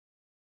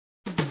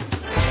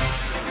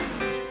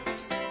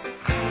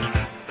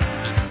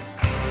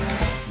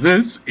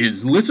This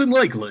is Listen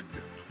Lakeland,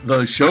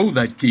 the show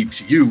that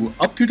keeps you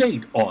up to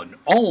date on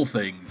all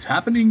things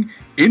happening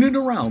in and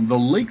around the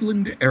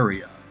Lakeland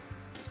area.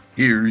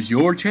 Here's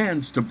your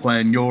chance to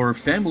plan your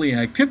family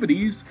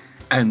activities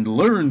and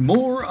learn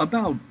more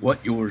about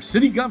what your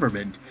city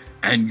government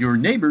and your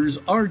neighbors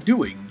are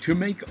doing to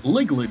make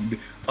Lakeland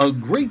a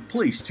great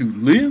place to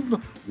live,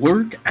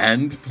 work,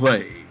 and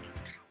play.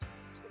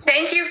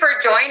 Thank you for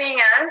joining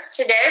us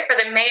today for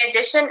the May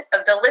edition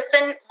of the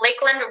Listen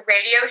Lakeland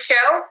radio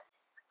show.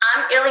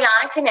 I'm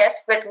Ileana Canis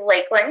with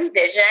Lakeland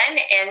Vision,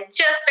 and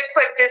just a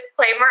quick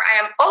disclaimer,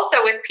 I am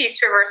also with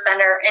Peace River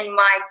Center, and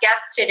my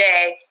guest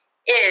today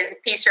is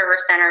Peace River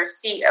Center's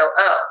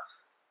COO.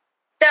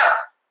 So,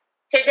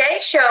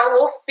 today's show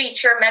will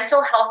feature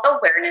Mental Health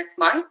Awareness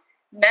Month.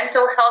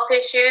 Mental health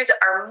issues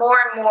are more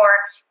and more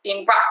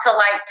being brought to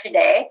light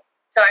today.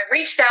 So I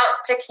reached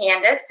out to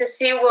Candace to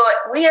see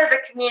what we as a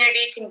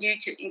community can do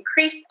to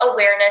increase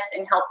awareness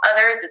and help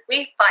others as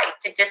we fight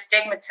to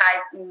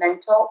destigmatize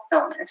mental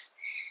illness.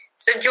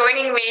 So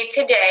joining me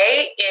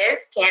today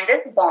is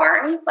Candace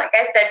Barnes, like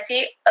I said,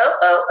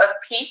 COO of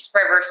Peace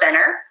River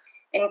Center.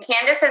 And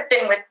Candace has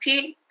been with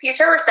Peace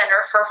River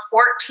Center for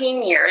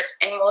 14 years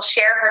and will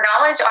share her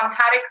knowledge on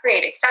how to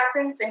create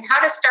acceptance and how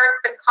to start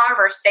the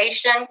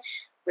conversation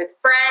with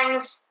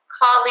friends,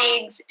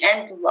 colleagues,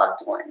 and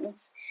loved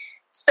ones.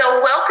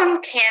 So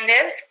welcome,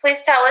 Candace.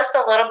 Please tell us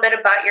a little bit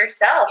about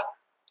yourself.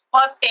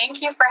 Well,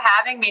 thank you for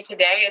having me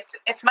today.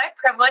 It's my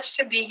privilege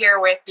to be here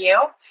with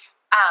you.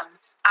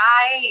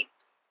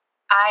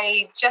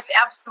 I just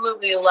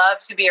absolutely love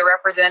to be a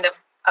representative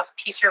of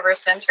Peace River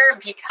Center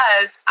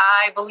because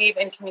I believe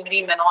in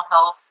community mental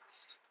health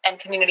and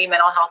community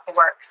mental health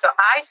work. So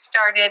I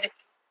started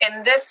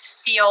in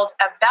this field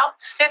about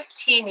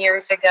 15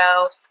 years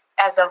ago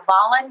as a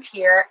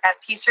volunteer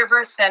at Peace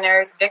River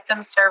Center's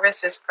Victim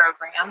Services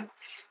Program.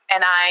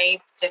 And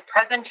I did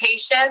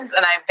presentations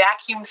and I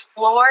vacuumed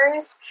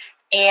floors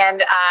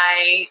and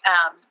I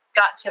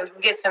got to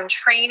get some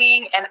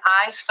training, and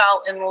I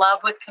fell in love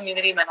with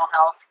community mental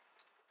health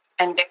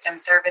and victim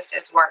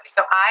services work.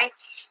 So I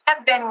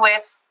have been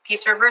with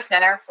Peace River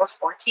Center for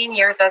 14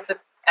 years as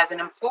an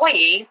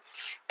employee,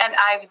 and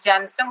I've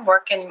done some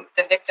work in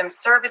the victim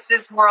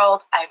services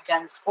world. I've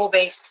done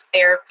school-based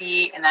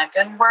therapy, and I've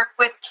done work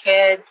with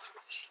kids,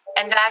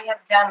 and I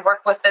have done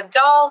work with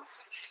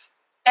adults,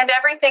 and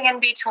everything in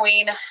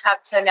between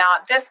up to now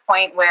at this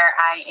point where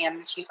I am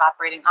the Chief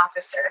Operating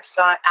Officer.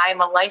 So I'm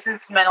a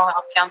licensed mental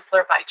health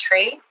counselor by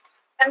trade,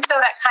 and so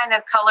that kind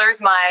of colors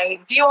my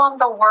view on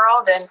the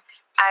world, and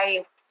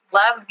I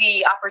love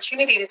the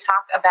opportunity to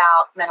talk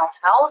about mental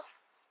health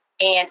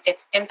and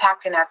its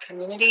impact in our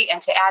community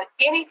and to add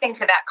anything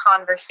to that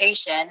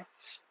conversation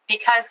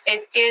because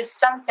it is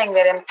something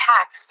that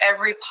impacts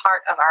every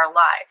part of our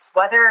lives,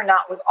 whether or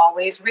not we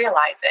always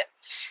realize it.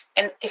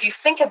 And if you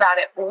think about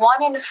it,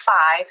 1 in 5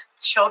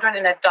 children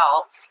and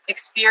adults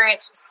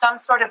experience some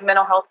sort of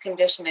mental health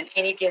condition in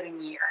any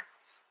given year.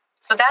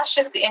 So that's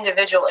just the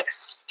individual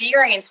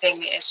experiencing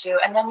the issue.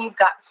 And then you've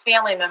got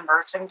family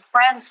members and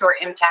friends who are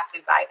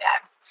impacted by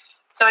that.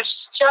 So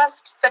it's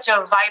just such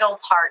a vital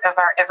part of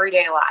our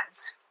everyday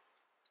lives.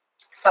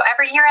 So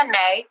every year in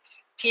May,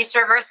 Peace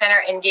River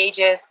Center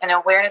engages in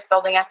awareness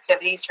building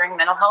activities during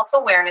Mental Health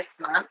Awareness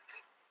Month.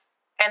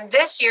 And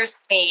this year's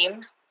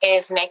theme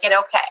is Make It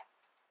Okay.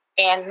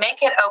 And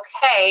Make It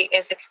Okay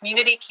is a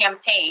community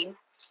campaign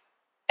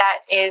that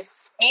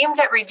is aimed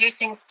at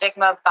reducing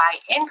stigma by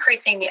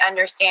increasing the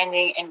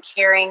understanding and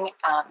creating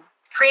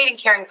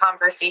caring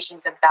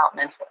conversations about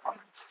mental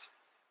illness.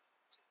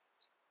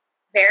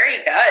 Very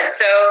good.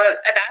 So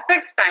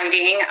that's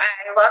exciting.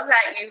 I love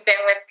that you've been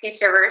with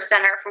Peace River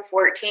Center for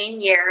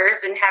 14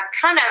 years and have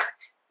kind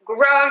of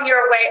grown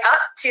your way up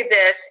to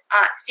this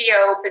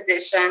COO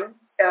position.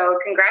 So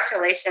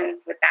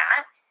congratulations with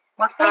that.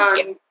 Well,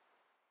 thank you.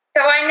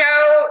 So I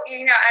know,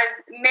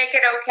 as Make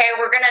It Okay,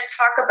 we're going to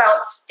talk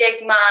about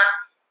stigma.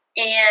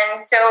 And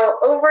so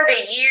over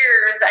the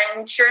years,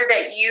 I'm sure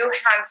that you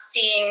have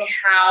seen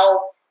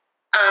how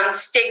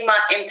stigma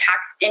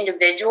impacts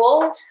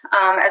individuals.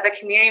 As a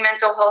community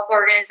mental health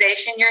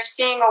organization, you're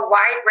seeing a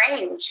wide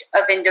range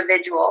of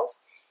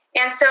individuals.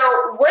 And so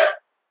what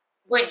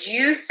would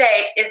you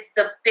say is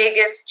the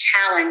biggest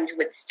challenge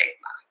with stigma?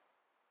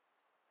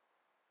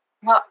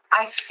 Well,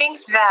 I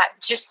think that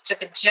just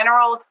the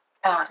general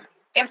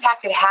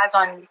impact it has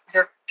on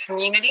your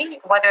community,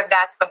 whether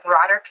that's the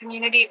broader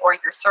community or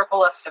your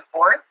circle of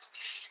support,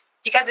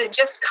 because it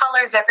just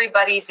colors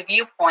everybody's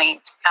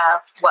viewpoint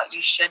of what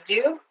you should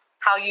do,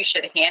 how you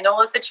should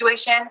handle a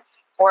situation,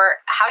 or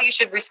how you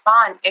should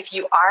respond if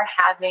you are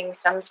having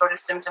some sort of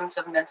symptoms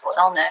of mental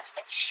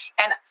illness.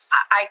 And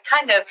I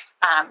kind of,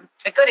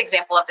 a good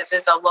example of this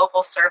is a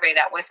local survey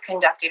that was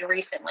conducted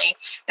recently.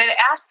 And it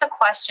asked the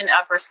question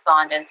of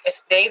respondents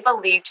if they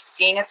believed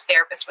seeing a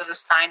therapist was a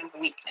sign of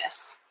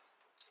weakness.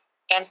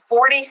 And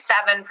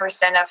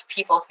 47% of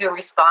people who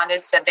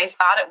responded said they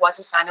thought it was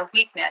a sign of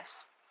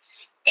weakness.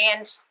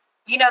 And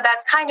you know,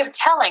 that's kind of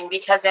telling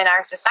because in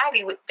our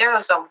society,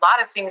 there's a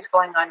lot of things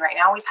going on right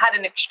now. We've had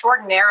an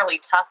extraordinarily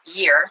tough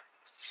year.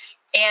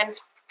 And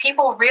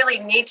people really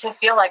need to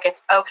feel like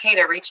it's okay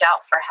to reach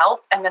out for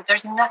help and that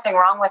there's nothing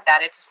wrong with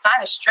that. It's a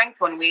sign of strength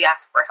when we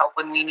ask for help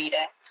when we need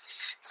it.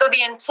 So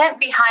the intent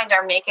behind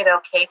our Make It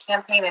Okay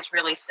campaign is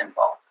really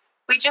simple.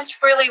 We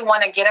just really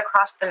want to get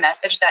across the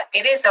message that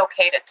it is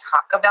okay to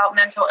talk about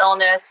mental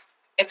illness.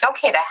 It's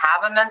okay to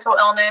have a mental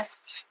illness.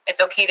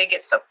 It's okay to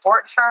get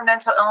support for a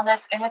mental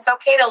illness. And it's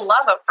okay to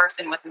love a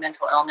person with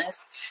mental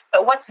illness.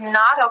 But what's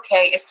not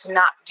okay is to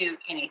not do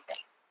anything.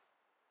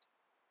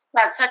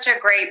 That's such a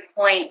great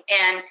point.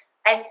 And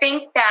I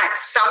think that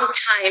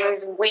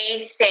sometimes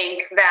we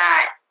think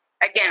that,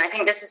 again, I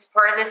think this is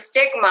part of the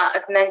stigma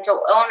of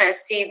mental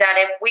illness. See that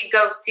if we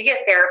go see a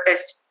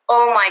therapist,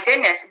 oh my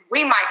goodness,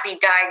 we might be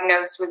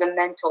diagnosed with a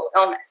mental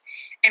illness.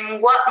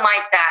 And what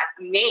might that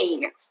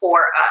mean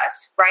for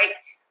us, right?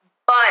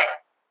 But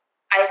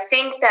I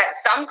think that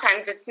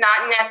sometimes it's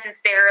not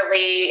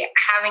necessarily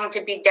having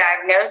to be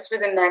diagnosed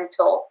with a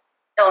mental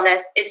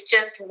illness. It's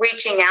just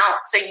reaching out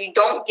so you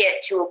don't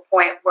get to a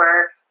point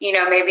where,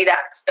 maybe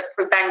that's the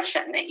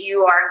prevention, that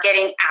you are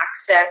getting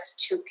access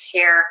to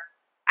care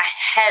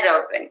ahead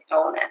of an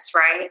illness,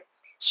 right?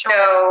 Sure.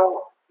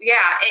 So, yeah,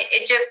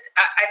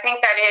 I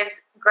think that is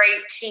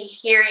great to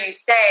hear you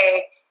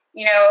say,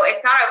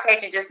 it's not okay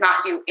to just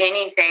not do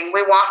anything.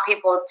 We want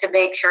people to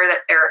make sure that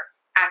they're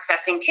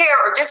accessing care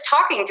or just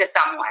talking to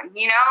someone,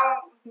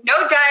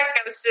 no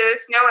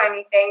diagnosis, no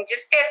anything.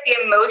 Just get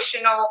the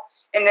emotional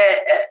and the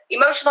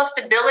emotional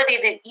stability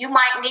that you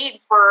might need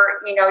for,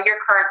 your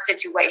current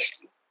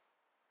situation.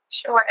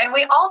 Sure. And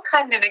we all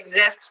kind of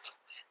exist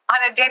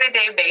on a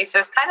day-to-day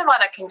basis, kind of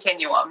on a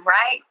continuum,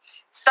 right?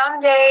 Some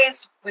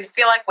days we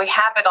feel like we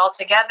have it all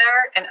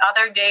together, and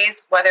other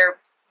days, whether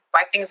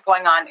by things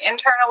going on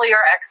internally or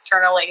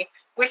externally,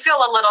 we feel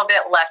a little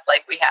bit less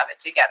like we have it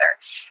together.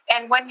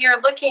 And when you're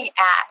looking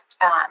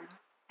at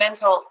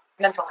mental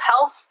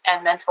health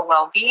and mental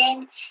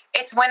well-being,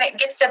 it's when it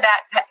gets to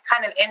that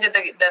kind of end of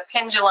the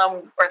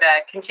pendulum or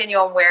the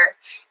continuum where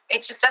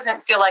it just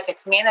doesn't feel like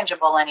it's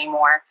manageable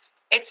anymore.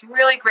 It's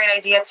really great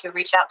idea to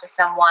reach out to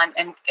someone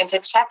and to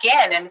check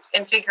in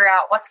and figure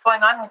out what's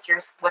going on with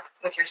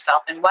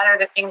yourself and what are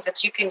the things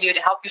that you can do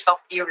to help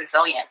yourself be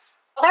resilient.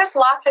 Well, there's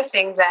lots of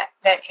things that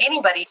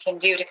anybody can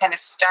do to kind of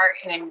start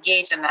and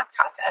engage in that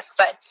process.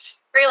 But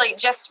really,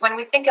 just when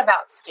we think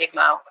about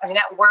stigma, I mean,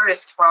 that word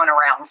is thrown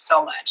around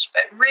so much,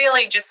 but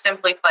really just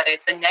simply put,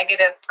 it's a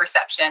negative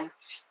perception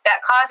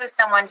that causes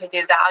someone to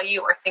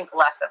devalue or think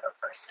less of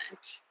a person.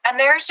 And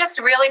there's just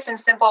really some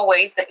simple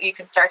ways that you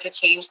can start to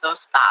change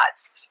those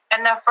thoughts.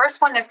 And the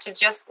first one is to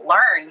just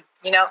learn,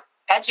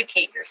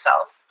 educate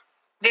yourself.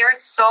 There's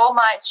so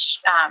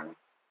much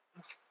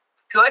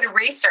good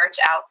research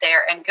out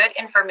there and good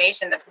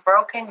information that's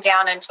broken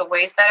down into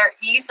ways that are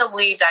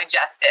easily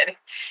digested.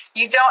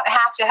 You don't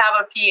have to have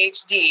a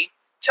PhD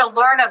to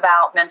learn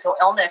about mental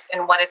illness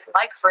and what it's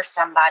like for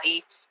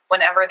somebody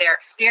whenever they're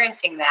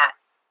experiencing that.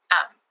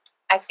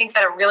 I think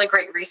that a really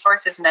great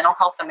resource is Mental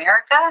Health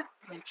America.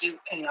 If you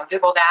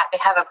Google that, they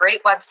have a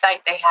great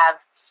website. They have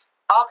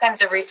all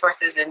kinds of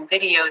resources and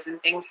videos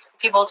and things,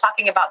 people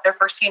talking about their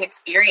firsthand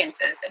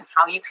experiences and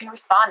how you can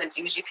respond and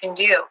things you can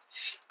do.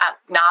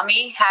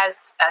 NAMI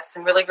has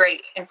some really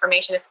great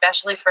information,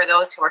 especially for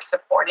those who are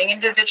supporting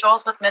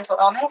individuals with mental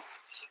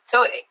illness.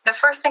 So the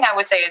first thing I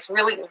would say is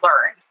really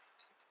learn.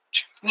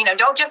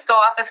 Don't just go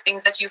off of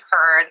things that you've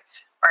heard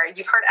or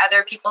you've heard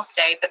other people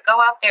say, but go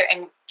out there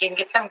and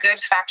get some good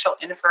factual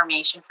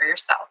information for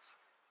yourself.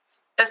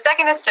 The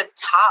second is to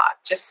talk.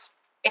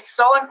 It's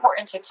so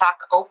important to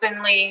talk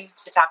openly,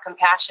 to talk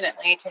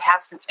compassionately, to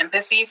have some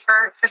empathy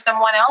for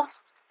someone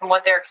else and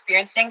what they're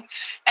experiencing.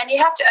 And you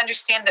have to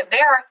understand that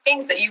there are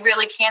things that you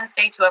really can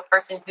say to a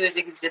person who is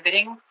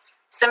exhibiting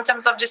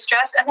symptoms of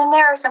distress. And then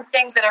there are some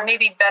things that are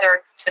maybe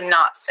better to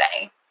not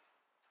say.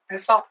 And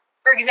so,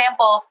 for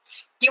example,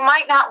 you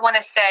might not want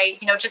to say,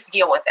 just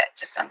deal with it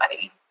to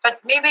somebody. But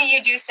maybe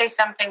you do say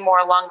something more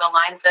along the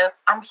lines of,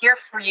 I'm here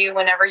for you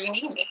whenever you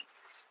need me.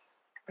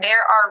 There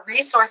are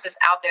resources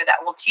out there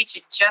that will teach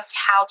you just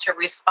how to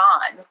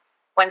respond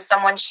when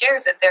someone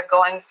shares that they're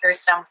going through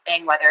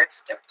something, whether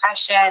it's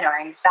depression or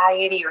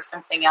anxiety or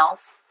something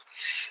else.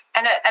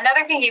 And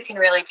another thing you can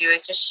really do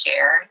is just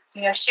share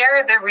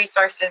the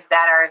resources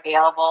that are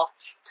available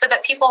so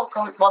that people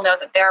will know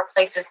that there are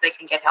places they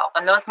can get help.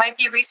 And those might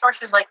be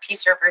resources like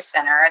Peace River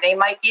Center, or they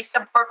might be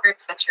support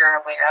groups that you're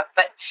aware of.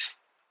 But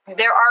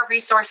there are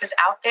resources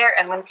out there,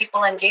 and when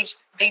people engage,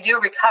 they do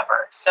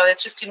recover. So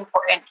it's just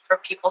important for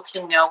people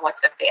to know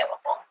what's available.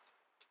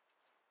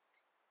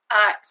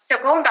 So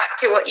going back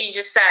to what you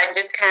just said,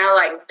 just kind of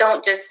like,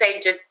 don't just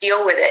say, just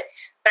deal with it.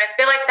 But I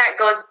feel like that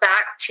goes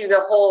back to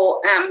the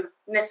whole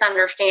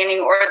misunderstanding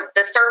or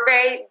the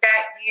survey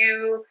that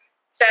you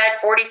said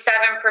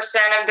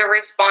 47% of the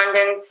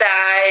respondents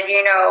said,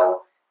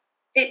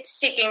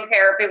 seeking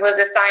therapy was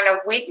a sign of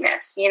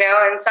weakness,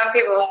 and some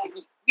people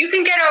say, you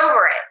can get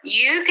over it.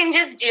 You can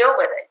just deal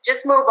with it.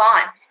 Just move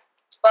on.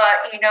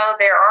 But,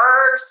 there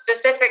are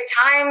specific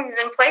times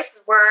and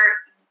places where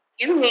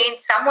you need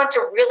someone to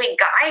really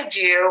guide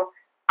you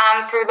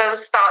through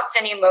those thoughts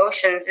and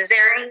emotions. Is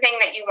there anything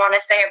that you want to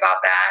say about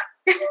that?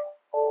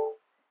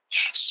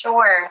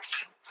 Sure.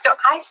 So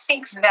I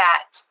think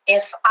that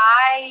if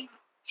I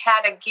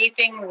had a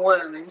gaping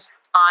wound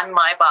on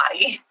my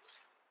body,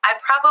 I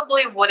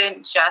probably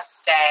wouldn't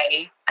just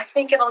say, I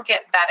think it'll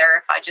get better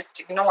if I just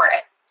ignore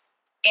it.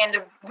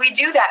 And we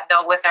do that,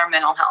 though, with our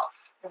mental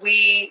health.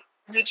 We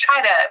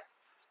try to,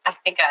 I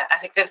think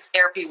a good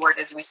therapy word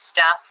is we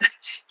stuff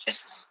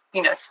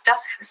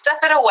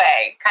it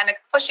away, kind of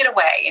push it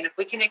away. And if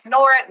we can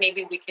ignore it,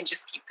 maybe we can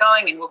just keep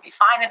going and we'll be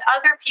fine. And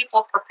other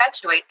people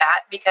perpetuate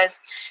that because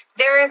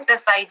there is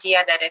this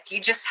idea that if you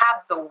just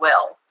have the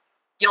will,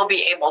 you'll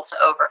be able to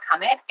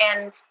overcome it.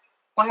 And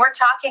when we're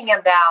talking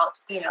about,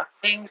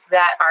 things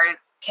that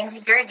can be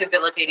very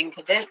debilitating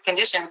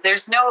conditions,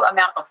 there's no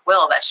amount of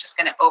will that's just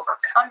going to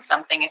overcome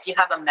something. If you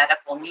have a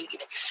medical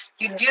need,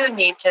 you do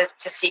need to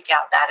seek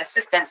out that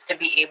assistance to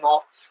be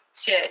able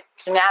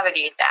to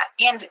navigate that.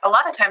 And a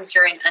lot of times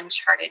you're in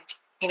uncharted,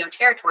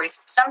 territories.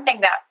 Something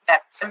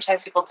that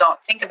sometimes people don't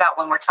think about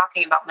when we're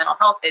talking about mental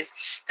health is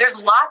there's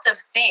lots of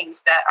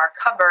things that are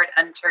covered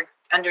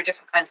under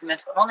different kinds of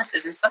mental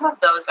illnesses. And some of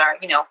those are,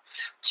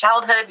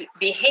 childhood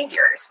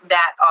behaviors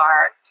that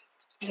are,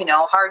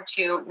 hard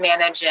to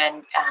manage,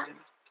 and,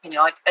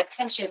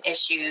 attention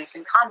issues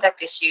and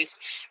conduct issues.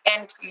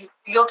 And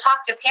you'll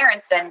talk to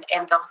parents and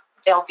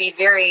they'll be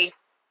very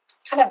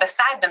kind of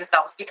beside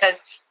themselves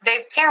because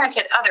they've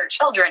parented other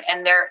children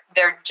and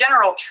their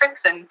general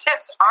tricks and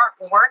tips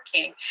aren't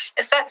working.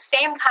 It's that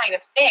same kind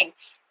of thing.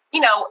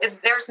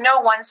 There's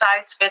no one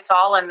size fits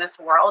all in this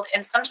world.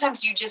 And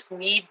sometimes you just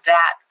need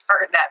that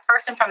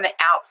person from the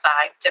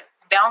outside to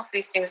bounce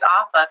these things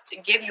off of, to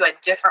give you a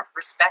different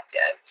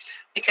perspective,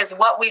 because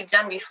what we've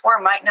done before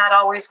might not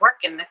always work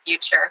in the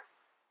future,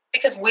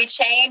 because we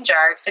change,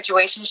 our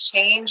situations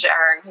change,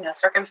 our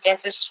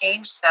circumstances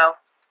change. So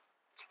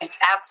it's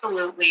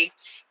absolutely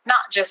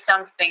not just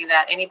something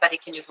that anybody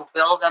can just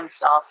will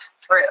themselves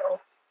through.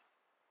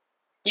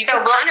 You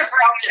can will yourself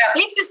to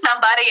speak to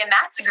somebody, and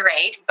that's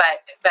great,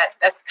 but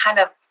that's kind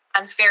of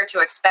unfair to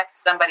expect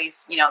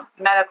somebody's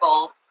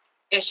medical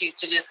issues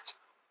to just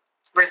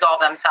resolve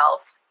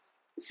themselves.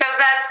 So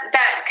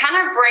that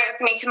kind of brings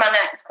me to my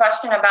next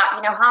question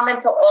about, how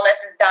mental illness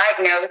is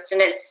diagnosed.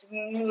 And it's,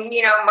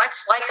 much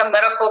like a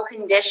medical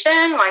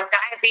condition, like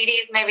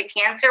diabetes, maybe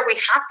cancer, we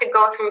have to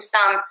go through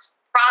some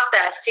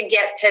process to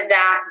get to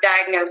that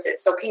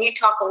diagnosis. So can you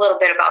talk a little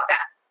bit about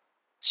that?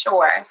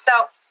 Sure. So,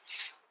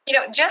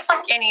 just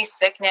like any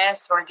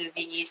sickness or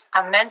disease,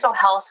 a mental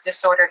health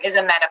disorder is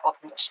a medical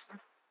condition.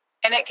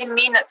 And it can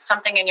mean that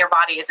something in your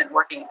body isn't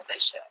working as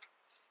it should.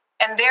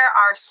 And there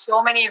are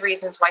so many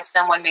reasons why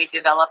someone may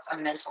develop a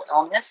mental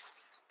illness.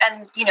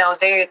 And,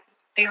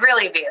 they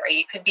really vary.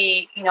 It could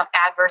be,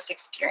 adverse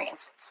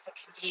experiences. It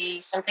could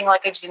be something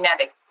like a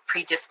genetic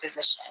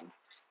predisposition.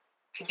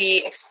 It could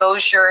be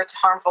exposure to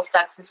harmful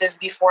substances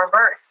before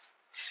birth,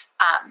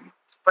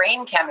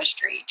 brain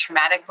chemistry,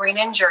 traumatic brain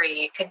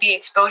injury. It could be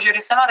exposure to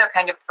some other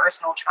kind of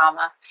personal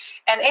trauma.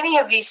 And any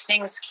of these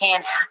things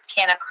can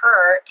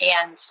occur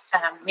and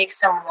make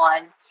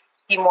someone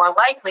be more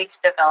likely to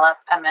develop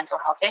a mental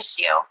health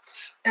issue.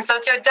 And so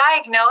to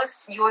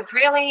diagnose, you would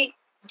really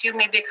do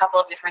maybe a couple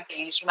of different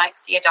things. You might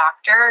see a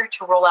doctor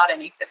to rule out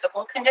any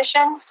physical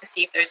conditions to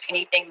see if there's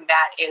anything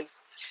that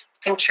is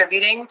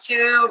contributing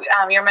to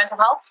your mental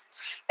health.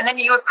 And then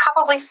you would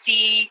probably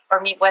see or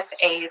meet with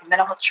a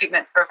mental health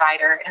treatment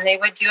provider, and they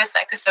would do a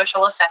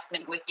psychosocial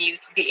assessment with you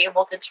to be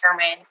able to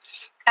determine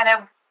kind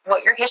of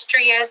what your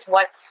history is,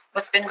 what's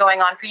been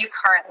going on for you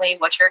currently,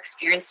 what you're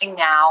experiencing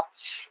now,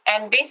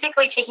 and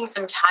basically taking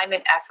some time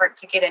and effort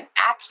to get an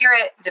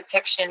accurate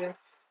depiction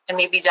and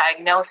maybe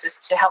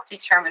diagnosis to help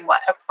determine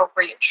what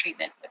appropriate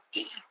treatment would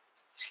be.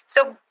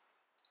 So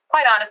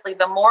quite honestly,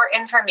 the more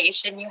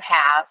information you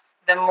have,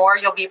 the more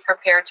you'll be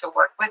prepared to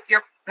work with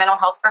your mental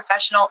health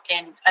professional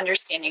in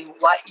understanding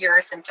what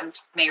your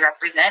symptoms may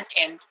represent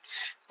and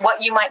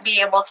what you might be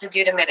able to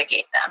do to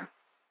mitigate them.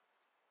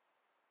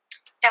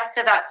 Yeah,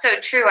 so that's so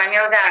true. I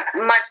know that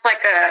much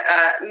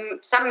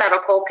like some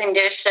medical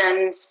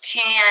conditions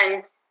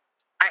can,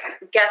 I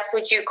guess,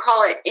 would you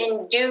call it,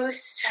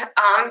 induce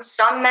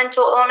some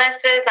mental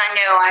illnesses? I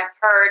know I've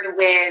heard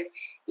with,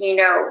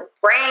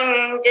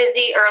 brain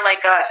disease or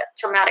like a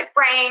traumatic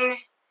brain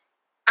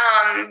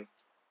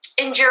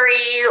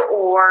injury,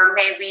 or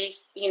maybe,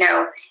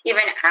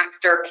 even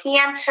after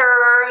cancer,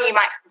 you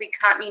might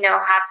become,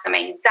 have some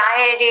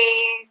anxiety,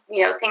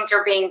 things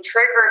are being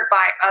triggered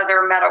by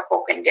other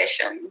medical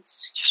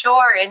conditions.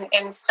 Sure.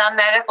 And some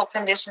medical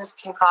conditions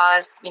can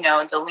cause,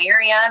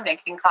 delirium.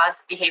 It can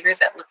cause behaviors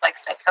that look like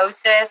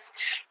psychosis.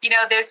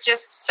 There's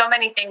just so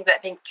many things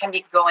that can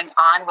be going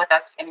on with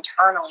us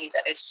internally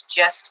that it's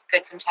just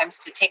good sometimes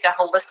to take a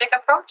holistic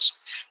approach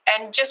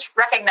and just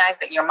recognize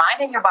that your mind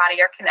and your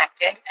body are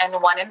connected and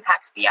one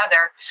impacts the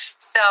other.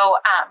 So,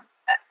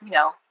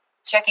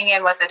 checking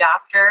in with a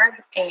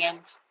doctor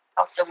and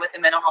also with a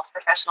mental health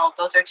professional,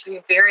 those are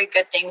two very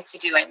good things to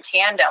do in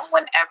tandem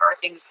whenever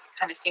things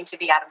kind of seem to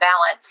be out of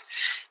balance.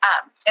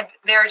 And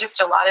there are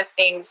just a lot of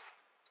things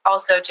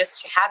also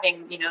just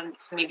having,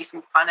 maybe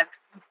some chronic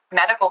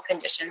medical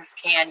conditions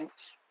can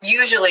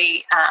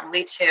usually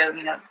lead to,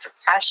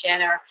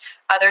 depression or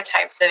other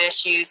types of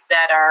issues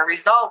that are a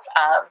result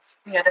of,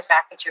 the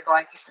fact that you're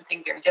going through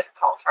something very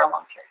difficult for a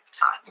long period of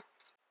time.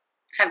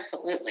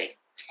 Absolutely.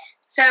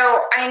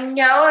 So I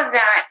know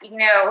that,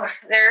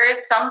 there is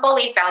some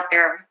belief out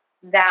there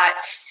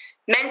that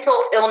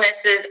mental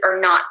illnesses are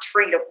not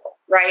treatable,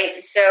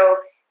 right? So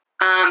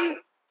I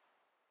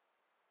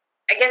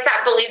guess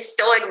that belief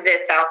still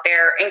exists out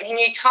there. And can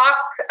you talk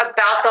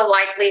about the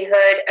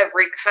likelihood of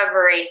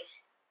recovery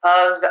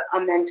of a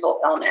mental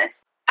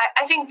illness?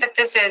 I think that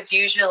this is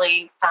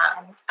usually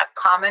a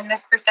common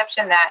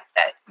misperception that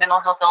mental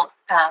health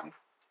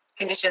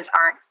conditions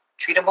aren't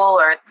treatable,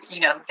 or,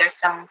 there's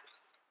some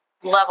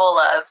level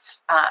of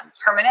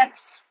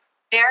permanence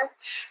there.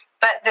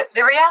 But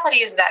the reality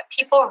is that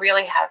people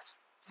really have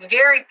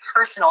very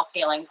personal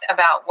feelings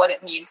about what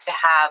it means to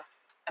have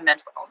a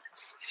mental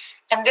illness.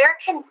 And there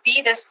can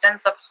be this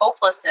sense of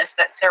hopelessness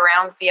that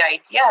surrounds the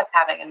idea of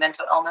having a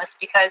mental illness,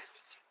 because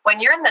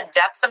when you're in the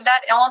depths of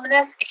that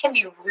illness, it can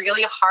be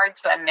really hard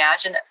to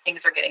imagine that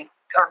things are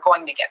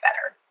going to get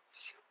better.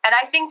 And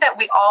I think that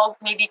we all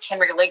maybe can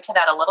relate to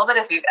that a little bit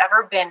if you've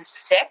ever been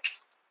sick.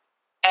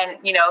 And,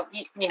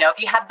 if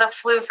you had the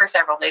flu for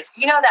several days,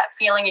 that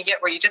feeling you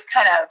get where you just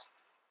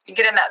you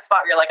get in that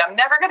spot where you're like, I'm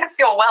never going to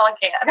feel well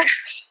again.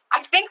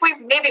 I think we've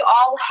maybe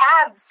all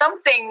had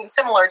something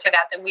similar to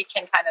that we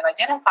can kind of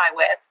identify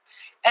with.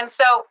 And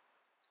so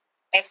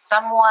if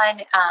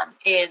someone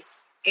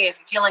is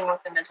dealing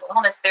with a mental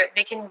illness,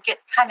 they can get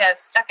kind of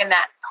stuck in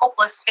that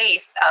hopeless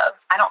space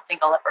of, I don't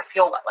think I'll ever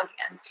feel well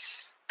again.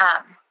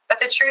 But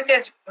the truth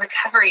is,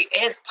 recovery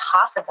is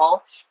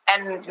possible,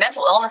 and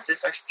mental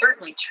illnesses are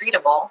certainly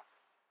treatable.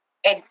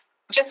 And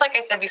just like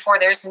I said before,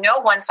 there's no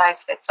one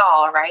size fits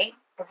all, right?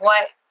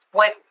 What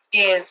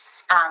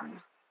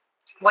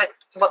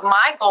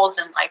my goals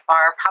in life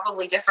are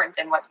probably different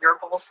than what your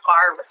goals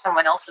are, what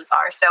someone else's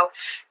are. So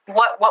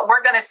what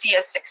we're going to see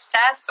as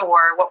success,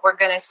 or what we're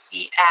going to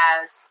see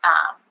as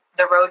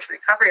the road to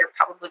recovery, are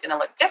probably going to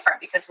look different,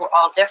 because we're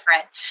all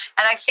different.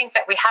 And I think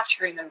that we have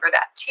to remember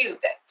that too,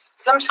 that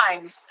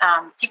sometimes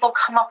people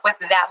come up with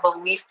that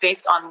belief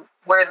based on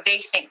where they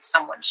think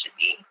someone should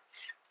be.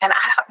 And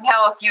I don't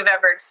know if you've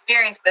ever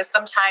experienced this.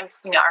 Sometimes,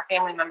 our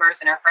family members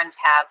and our friends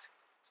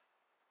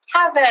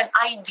have an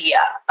idea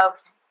of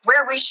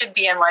where we should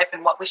be in life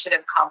and what we should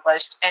have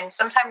accomplished. And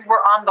sometimes we're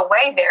on the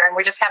way there and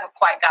we just haven't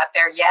quite got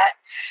there yet.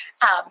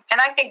 And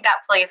I think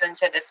that plays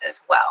into this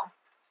as well.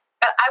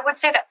 But I would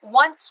say that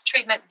once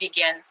treatment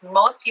begins,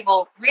 most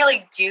people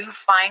really do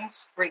find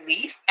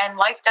relief and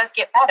life does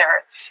get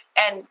better.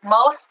 And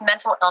most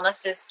mental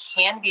illnesses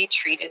can be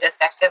treated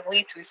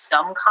effectively through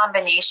some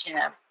combination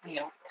of,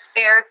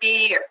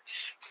 therapy or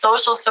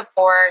social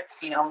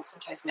supports,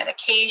 sometimes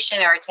medication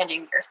or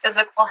attending your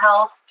physical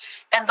health.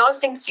 And those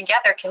things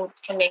together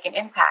can make an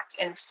impact.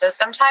 And so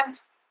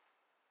sometimes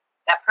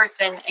that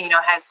person,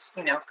 has,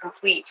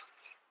 complete,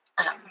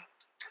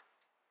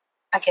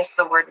 I guess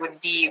the word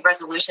would be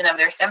resolution of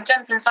their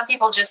symptoms. And some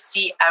people just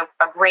see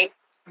a great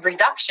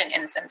reduction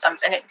in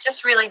symptoms. And it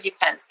just really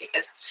depends,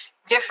 because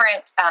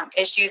different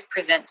issues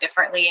present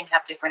differently and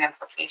have different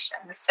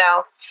implications.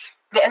 So,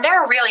 and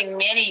there are really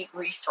many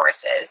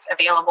resources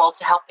available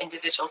to help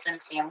individuals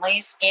and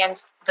families.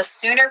 And the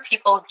sooner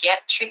people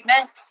get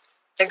treatment,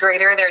 the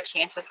greater their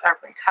chances of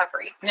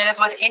recovery. And as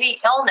with any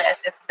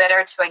illness, it's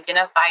better to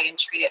identify and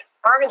treat it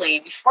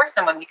early before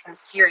someone becomes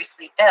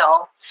seriously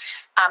ill.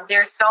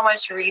 There's so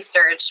much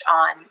research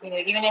on,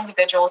 even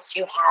individuals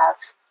who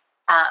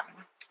have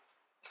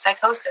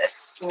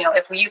psychosis.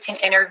 If you can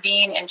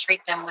intervene and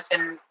treat them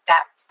within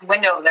that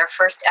window of their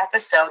first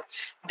episode,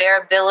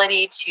 their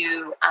ability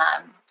to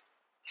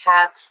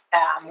have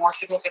more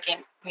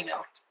significant,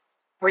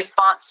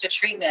 response to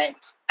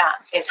treatment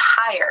is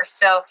higher.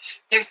 So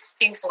there's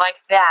things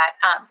like that.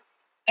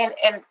 And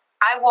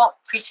I won't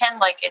pretend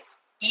like it's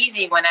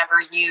easy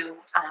whenever you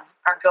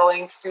are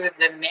going through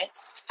the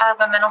midst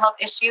of a mental health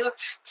issue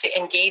to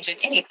engage in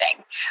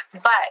anything.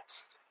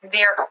 But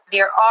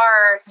there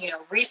are,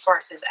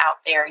 resources out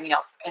there,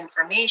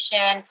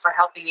 information for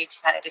helping you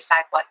to kind of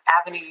decide what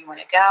avenue you want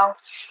to go.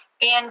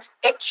 And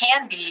it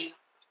can be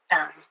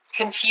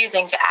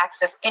confusing to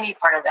access any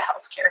part of the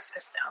healthcare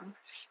system.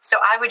 So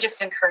I would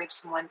just encourage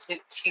someone to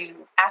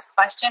ask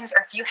questions,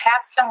 or if you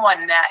have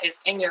someone that is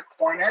in your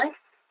corner,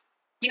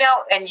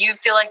 and you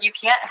feel like you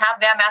can't have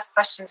them ask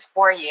questions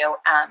for you,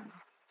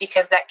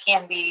 because that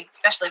can be,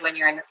 especially when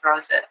you're in the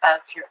throes of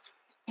your,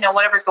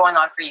 whatever's going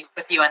on for you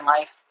with you in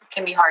life,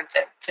 can be hard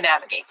to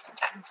navigate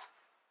sometimes.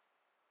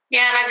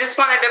 Yeah, and I just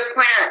wanted to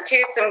point out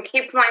too, some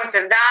key points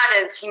of that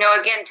is,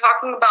 again,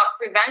 talking about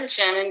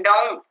prevention and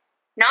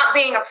not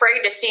being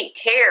afraid to seek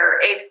care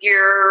if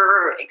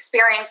you're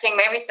experiencing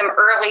maybe some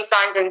early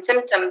signs and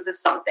symptoms of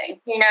something.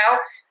 I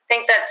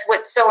think that's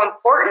what's so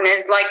important,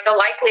 is like the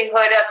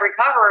likelihood of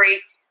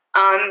recovery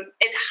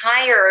is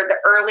higher the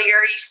earlier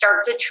you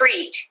start to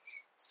treat.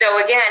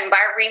 So again, by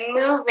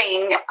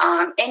removing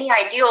any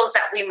ideals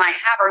that we might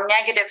have, or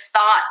negative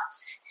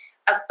thoughts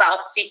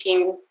about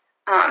seeking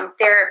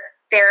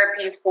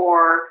therapy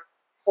for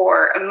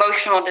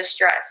emotional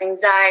distress,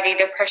 anxiety,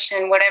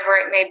 depression, whatever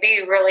it may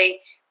be.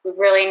 We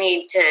really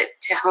need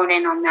to hone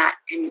in on that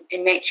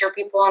and make sure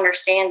people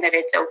understand that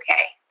it's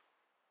okay.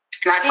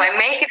 And that's why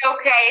Make It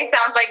Okay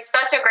sounds like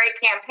such a great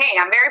campaign.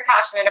 I'm very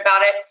passionate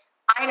about it.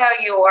 I know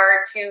you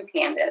are too,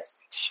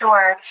 Candace.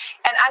 Sure.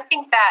 And I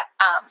think that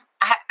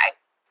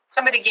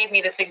somebody gave me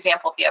this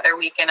example the other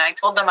week, and I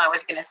told them I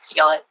was going to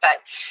steal it.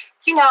 But,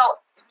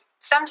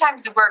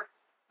 sometimes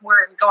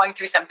we're going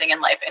through something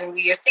in life, and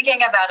we're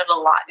thinking about it a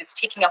lot. It's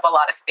taking up a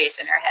lot of space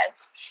in our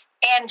heads.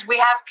 And we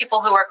have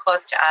people who are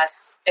close to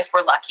us, if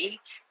we're lucky,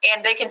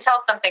 and they can tell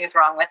something is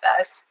wrong with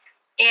us.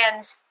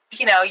 And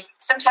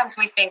sometimes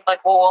we think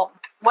like, well,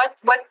 what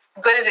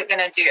good is it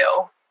going to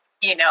do?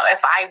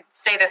 If I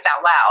say this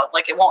out loud,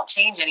 like it won't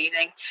change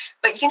anything.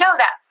 But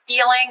that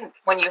feeling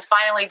when you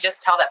finally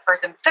just tell that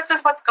person, this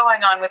is what's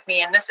going on with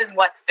me and this is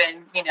what's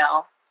been,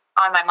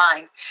 on my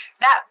mind,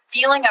 that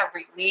feeling of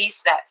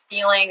release, that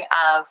feeling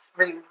of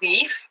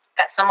relief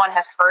that someone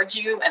has heard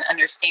you and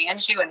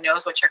understands you and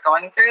knows what you're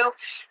going through,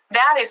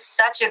 that is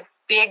such a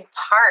big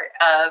part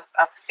of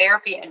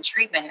therapy and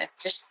treatment.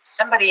 It's just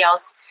somebody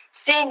else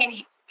seeing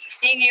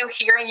you,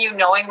 hearing you,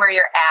 knowing where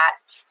you're at,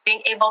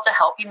 being able to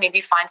help you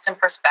maybe find some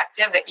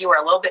perspective that you were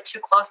a little bit too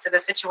close to the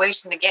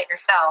situation to get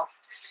yourself.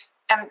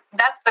 And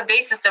that's the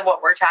basis of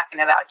what we're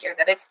talking about here,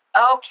 that it's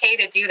okay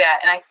to do that.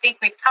 And I think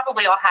we've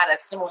probably all had a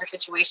similar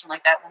situation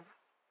like that when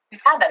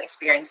we've had that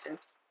experience, and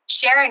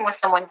sharing with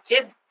someone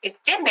did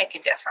make a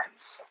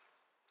difference.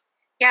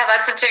 Yeah,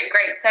 that's such a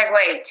great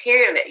segue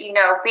too,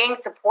 that, being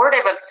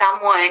supportive of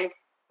someone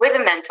with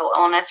a mental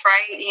illness,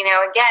 right?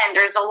 Again,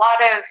 there's a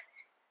lot of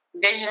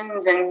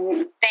visions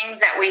and things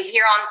that we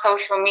hear on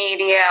social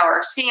media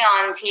or see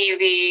on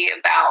TV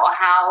about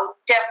how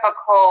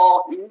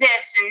difficult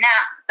this and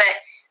that. But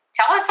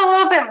tell us a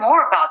little bit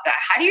more about that.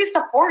 How do you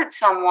support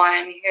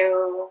someone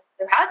who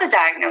has a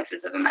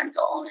diagnosis of a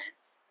mental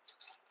illness?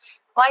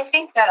 Well, I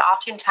think that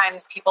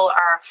oftentimes people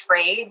are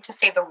afraid to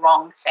say the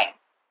wrong thing.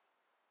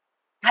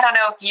 I don't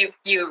know if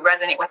you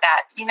resonate with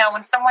that.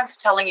 When someone's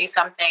telling you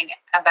something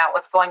about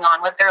what's going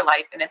on with their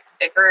life and it's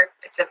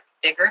a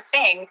bigger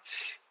thing,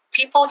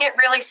 people get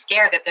really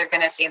scared that they're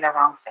going to say the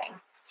wrong thing.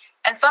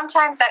 And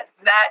sometimes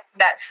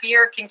that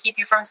fear can keep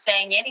you from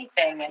saying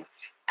anything. And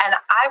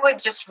I would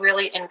just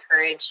really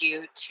encourage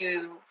you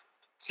to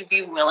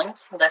be willing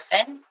to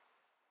listen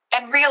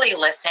and really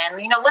listen,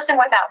 listen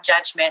without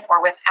judgment or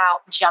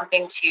without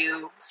jumping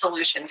to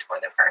solutions for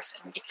the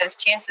person, because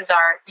chances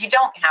are you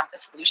don't have the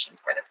solution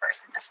for the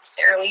person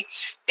necessarily.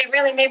 They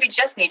really maybe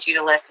just need you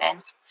to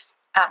listen.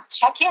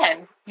 Check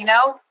in,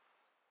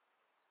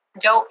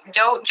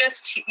 Don't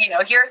just,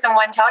 hear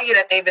someone tell you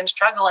that they've been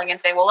struggling and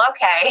say, well,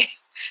 okay,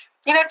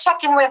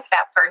 check in with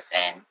that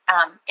person.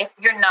 If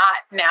you're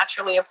not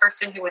naturally a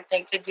person who would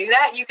think to do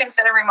that, you can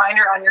set a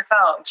reminder on your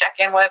phone, check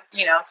in with,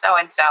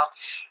 so-and-so.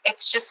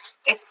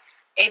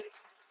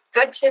 It's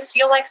good to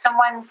feel like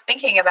someone's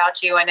thinking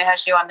about you and it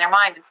has you on their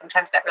mind. And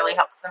sometimes that really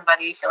helps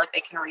somebody feel like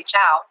they can reach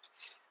out.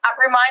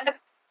 Remind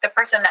the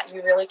person that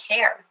you really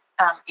care.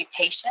 Be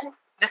patient.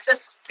 This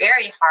is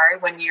very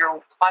hard when you're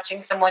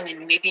watching someone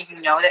and maybe you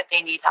know that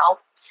they need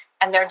help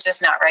and they're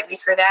just not ready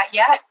for that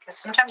yet. Because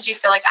sometimes you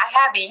feel like, I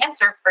have the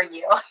answer for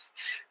you.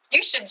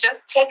 You should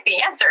just take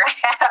the answer I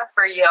have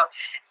for you.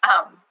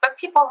 But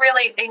people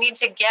really, they need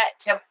to get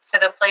to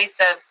the place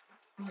of,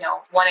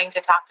 wanting to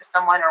talk to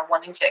someone or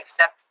wanting to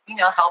accept,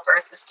 help or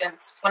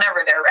assistance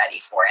whenever they're ready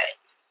for it.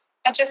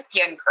 And just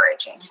be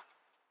encouraging.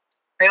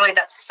 Really,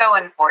 that's so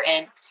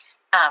important.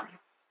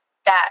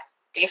 That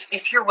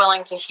if you're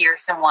willing to hear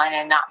someone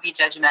and not be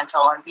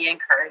judgmental and be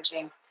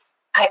encouraging,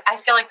 I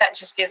feel like that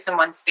just gives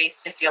someone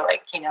space to feel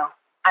like,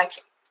 I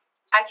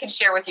can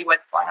share with you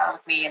what's going on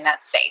with me and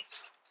that's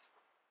safe.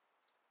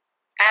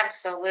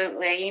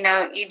 Absolutely.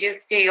 You do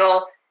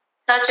feel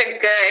such a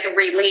good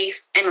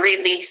relief and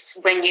release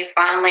when you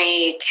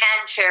finally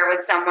can share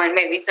with someone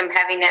maybe some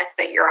heaviness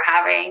that you're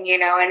having,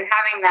 and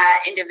having that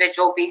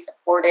individual be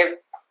supportive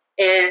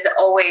is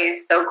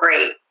always so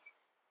great.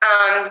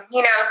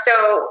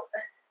 So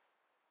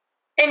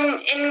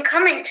in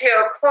coming to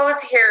a close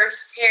here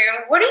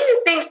soon, what do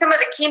you think some of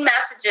the key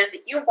messages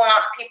that you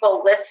want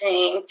people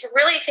listening to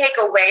really take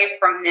away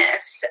from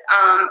this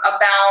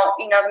about,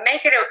 the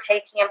Make It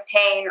Okay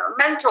campaign or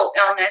mental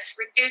illness,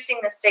 reducing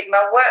the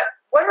stigma?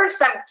 What are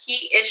some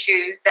key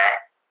issues that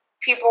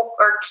people,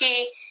 or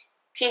key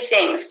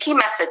things, key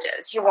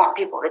messages you want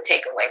people to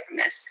take away from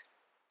this?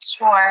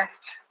 Sure.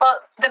 Well,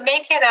 the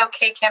Make It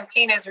Okay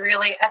campaign is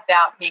really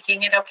about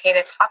making it okay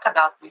to talk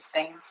about these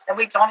things, that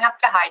we don't have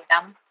to hide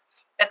them,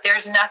 that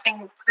there's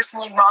nothing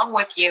personally wrong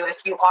with you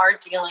if you are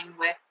dealing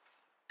with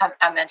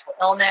a mental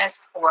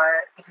illness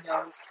or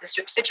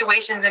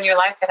situations in your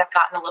life that have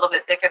gotten a little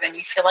bit bigger than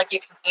you feel like you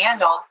can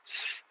handle.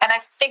 And I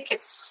think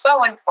it's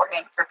so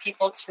important for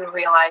people to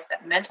realize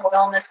that mental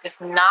illness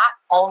is not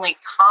only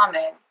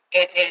common,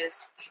 it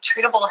is a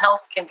treatable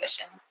health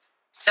condition.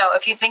 So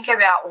if you think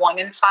about 1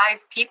 in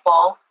 5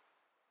 people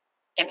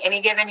in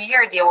any given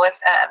year deal with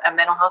a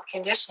mental health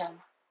condition,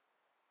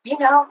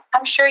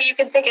 I'm sure you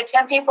can think of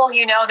 10 people,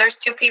 there's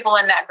 2 people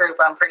in that group,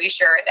 I'm pretty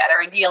sure, that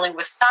are dealing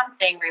with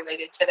something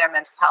related to their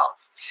mental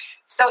health.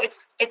 So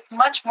it's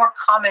much more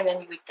common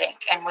than you would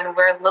think. And when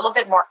we're a little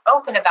bit more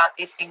open about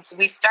these things,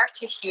 we start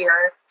to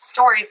hear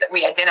stories that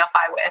we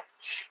identify with.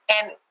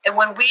 And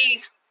when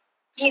we,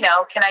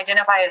 can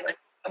identify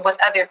with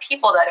other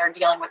people that are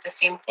dealing with the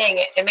same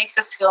thing, it makes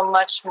us feel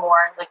much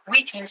more like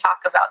we can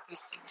talk about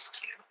these things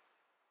too.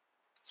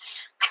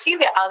 I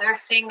think the other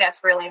thing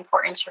that's really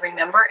important to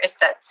remember is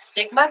that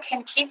stigma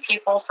can keep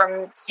people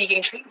from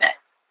seeking treatment.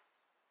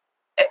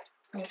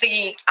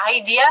 The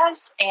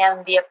ideas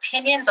and the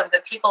opinions of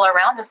the people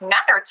around us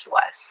matter to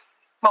us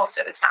most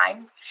of the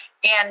time.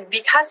 And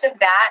because of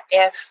that,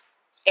 if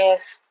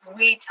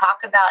we talk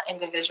about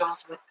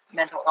individuals with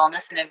mental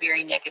illness in a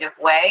very negative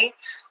way,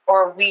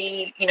 or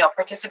we,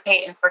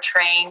 participate in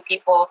portraying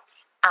people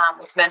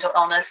with mental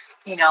illness,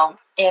 in a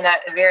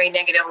very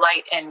negative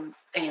light in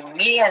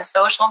media and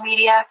social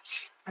media,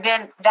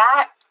 then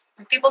that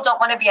people don't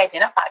want to be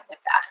identified with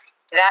that.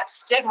 That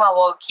stigma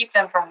will keep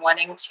them from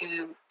wanting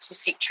to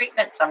seek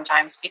treatment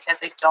sometimes because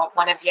they don't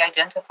want to be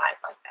identified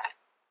like that.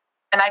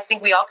 And I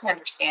think we all can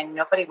understand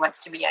nobody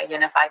wants to be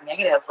identified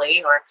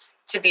negatively or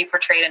to be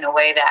portrayed in a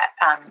way that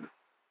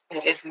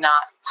it is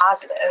not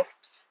positive.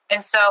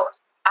 And so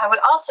I would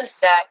also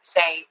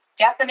say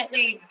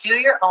definitely do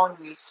your own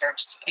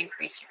research to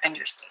increase your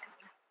understanding.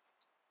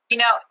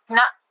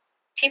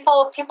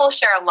 People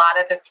share a lot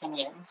of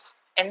opinions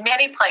in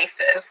many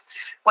places,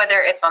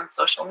 whether it's on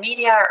social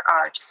media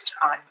or just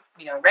on,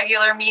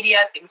 regular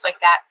media, things like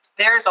that.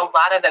 There's a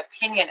lot of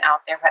opinion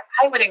out there, but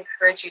I would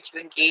encourage you to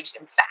engage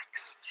in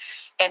facts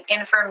and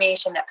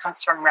information that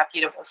comes from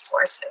reputable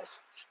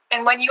sources.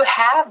 And when you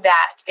have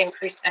that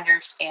increased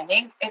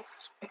understanding,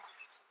 it's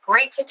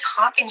great to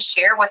talk and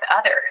share with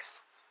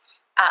others.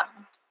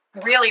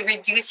 Really,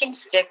 reducing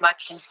stigma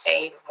can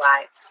save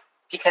lives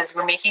because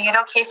we're making it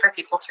okay for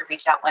people to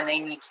reach out when they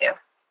need to.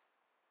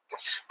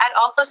 I'd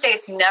also say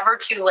it's never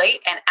too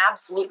late and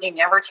absolutely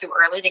never too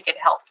early to get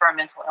help for a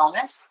mental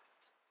illness.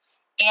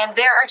 And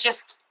there are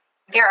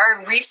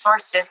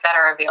resources that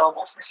are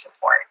available for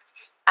support.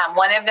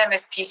 One of them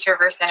is Peace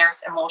River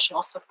Center's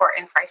Emotional Support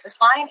and Crisis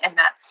Line, and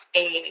that's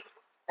a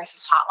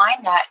crisis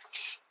hotline that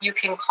you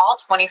can call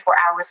 24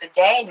 hours a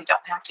day, and you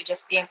don't have to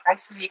just be in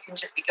crisis. You can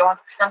just be going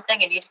through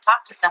something and need to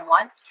talk to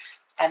someone,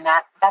 and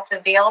that's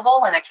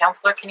available, and a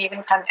counselor can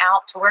even come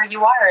out to where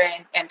you are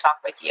and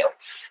talk with you.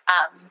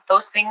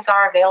 Those things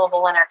are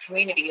available in our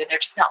community, and they're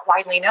just not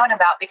widely known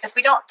about because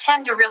we don't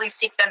tend to really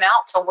seek them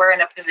out till we're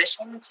in a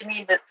position to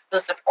need the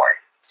support.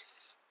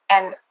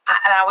 And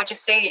I would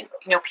just say,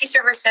 Peace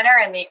River Center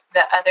and the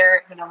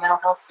other, mental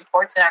health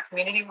supports in our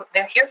community,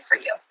 they're here for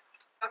you.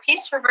 So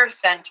Peace River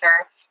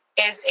Center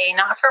is a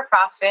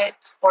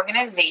not-for-profit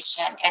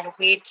organization, and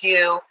we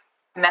do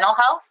mental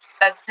health,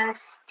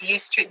 substance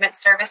use treatment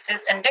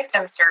services, and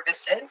victim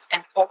services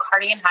in Polk,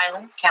 Hardy, and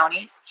Highlands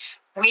counties.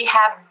 We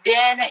have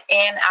been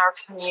in our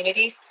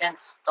community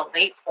since the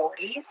late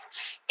 40s,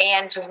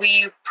 and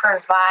we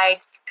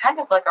provide kind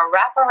of like a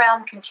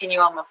wraparound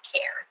continuum of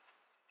care.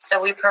 So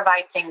we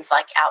provide things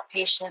like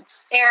outpatient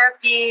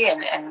therapy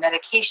and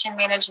medication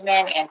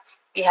management, and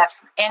we have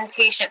some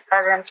inpatient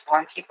programs for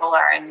when people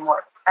are in more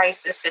of a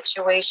crisis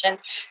situation.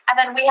 And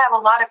then we have a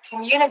lot of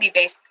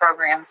community-based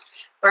programs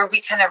where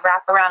we kind of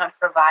wrap around and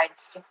provide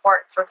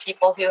support for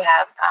people who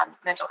have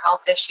mental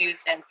health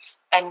issues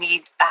and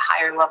need a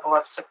higher level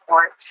of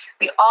support.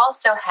 We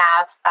also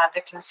have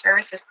victim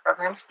services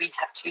programs. We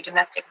have 2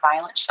 domestic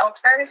violence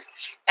shelters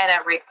and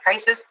a rape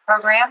crisis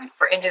program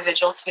for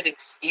individuals who've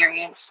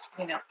experienced,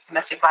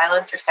 domestic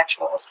violence or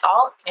sexual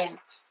assault. And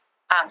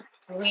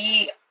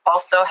we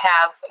also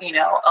have,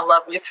 a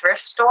lovely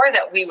thrift store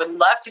that we would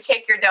love to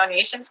take your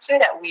donations to,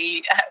 that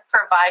we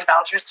provide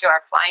vouchers to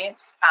our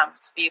clients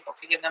to be able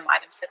to give them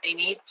items that they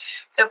need.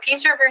 So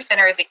Peace River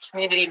Center is a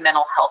community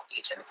mental health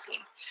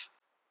agency.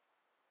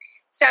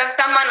 So if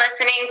someone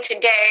listening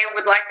today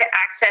would like to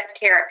access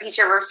care at Peace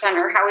River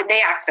Center, how would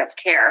they access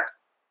care?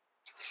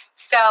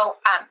 So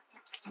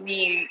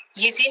the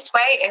easiest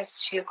way is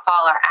to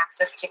call our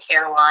Access to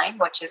Care line,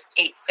 which is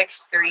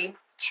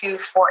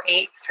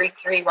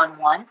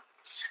 863-248-3311.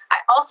 I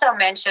also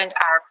mentioned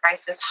our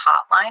crisis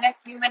hotline a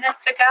few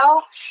minutes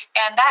ago,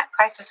 and that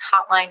crisis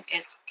hotline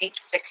is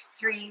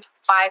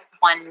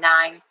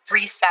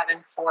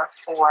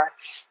 863-519-3744,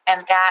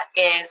 and that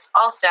is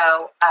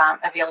also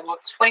available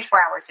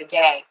 24 hours a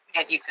day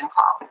that you can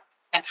call,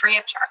 and free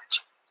of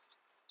charge.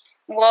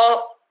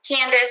 Well,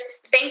 Candace,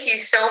 thank you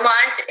so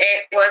much.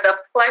 It was a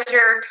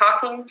pleasure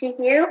talking to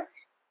you.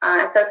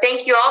 So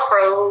thank you all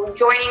for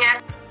joining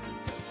us.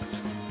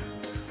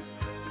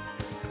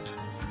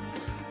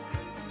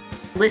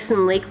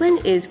 Listen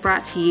Lakeland is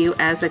brought to you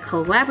as a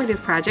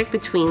collaborative project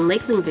between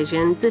Lakeland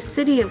Vision, the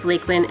City of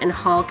Lakeland, and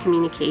Hall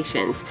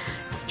Communications.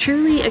 It's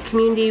truly a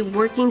community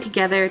working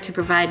together to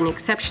provide an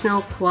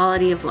exceptional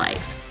quality of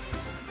life.